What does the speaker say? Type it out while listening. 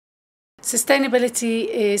Sustainability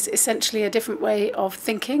is essentially a different way of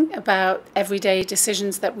thinking about everyday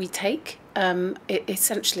decisions that we take. It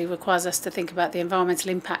essentially requires us to think about the environmental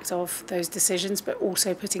impact of those decisions, but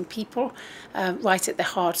also putting people right at the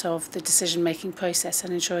heart of the decision-making process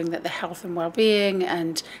and ensuring that the health and well-being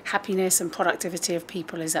and happiness and productivity of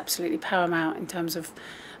people is absolutely paramount in terms of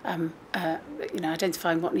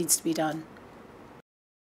identifying what needs to be done.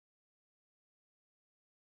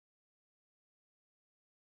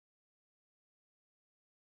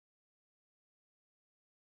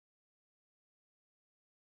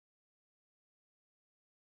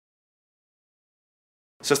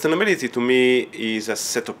 Sustainability to me is a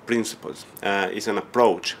set of principles, is an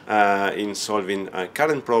approach in solving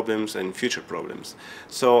current problems and future problems.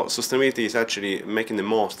 So sustainability is actually making the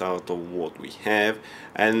most out of what we have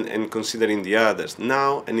and considering the others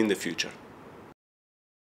now and in the future.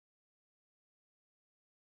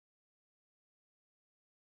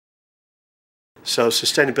 So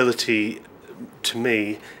sustainability to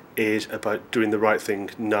me is about doing the right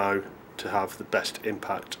thing now to have the best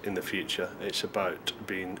impact in the future. It's about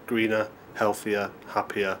being greener, healthier,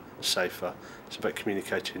 happier, safer. It's about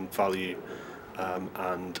communicating value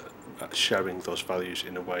and sharing those values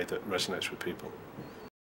in a way that resonates with people.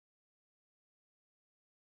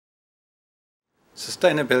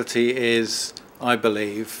 Sustainability is, I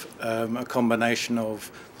believe, a combination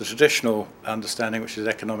of the traditional understanding, which is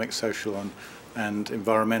economic, social and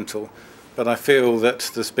environmental, but I feel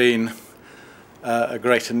that there's been a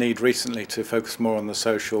greater need recently to focus more on the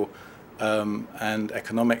social and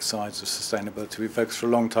economic sides of sustainability. We've focused for a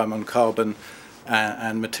long time on carbon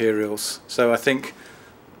and materials. So I think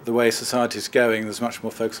the way society is going, there's much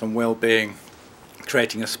more focus on well-being,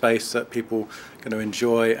 creating a space that people are going to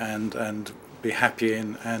enjoy and be happy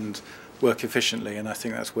in and work efficiently, and I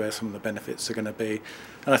think that's where some of the benefits are going to be.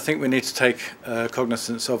 And I think we need to take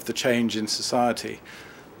cognizance of the change in society.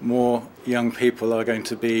 More young people are going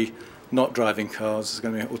to be not driving cars, there's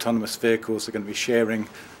going to be autonomous vehicles, they're going to be sharing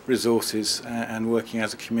resources and working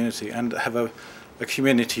as a community and have a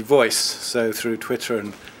community voice. So through Twitter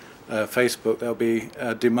and Facebook they'll be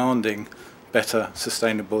demanding better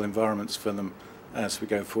sustainable environments for them as we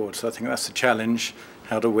go forward. So I think that's the challenge.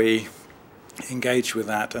 How do we engage with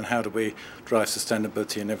that and how do we drive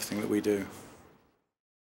sustainability in everything that we do?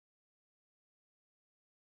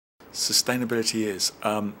 Sustainability is.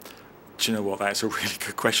 Do you know what? That's a really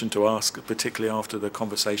good question to ask, particularly after the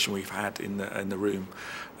conversation we've had in the room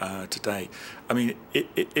today. I mean,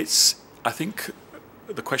 it's. I think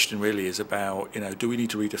the question really is about, do we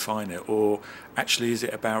need to redefine it, or actually is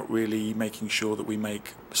it about really making sure that we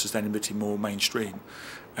make sustainability more mainstream?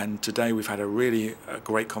 And today we've had a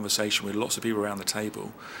great conversation with lots of people around the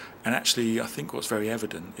table, and actually I think what's very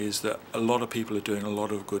evident is that a lot of people are doing a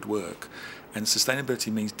lot of good work, and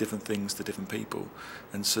sustainability means different things to different people.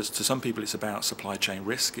 And so to some people it's about supply chain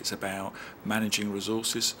risk, it's about managing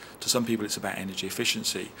resources, to some people it's about energy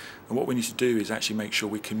efficiency. And what we need to do is actually make sure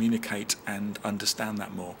we communicate and understand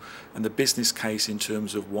that more. And the business case in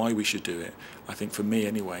terms of why we should do it, I think for me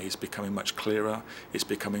anyway, is becoming much clearer, it's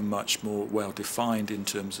becoming much more well defined in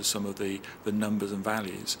terms of some of the numbers and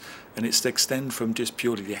values. And it's to extend from just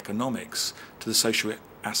purely the economics to the social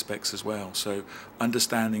aspects as well. So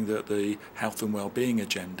understanding that the health and well-being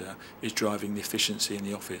agenda is driving the efficiency in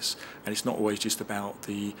the office, and it's not always just about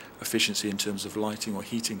the efficiency in terms of lighting or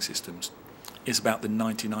heating systems. It's about the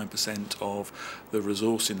 99% of the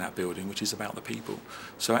resource in that building, which is about the people.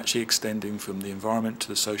 So actually extending from the environment to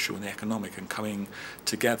the social and the economic and coming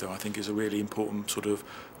together, I think, is a really important sort of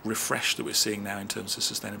refresh that we're seeing now in terms of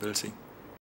sustainability.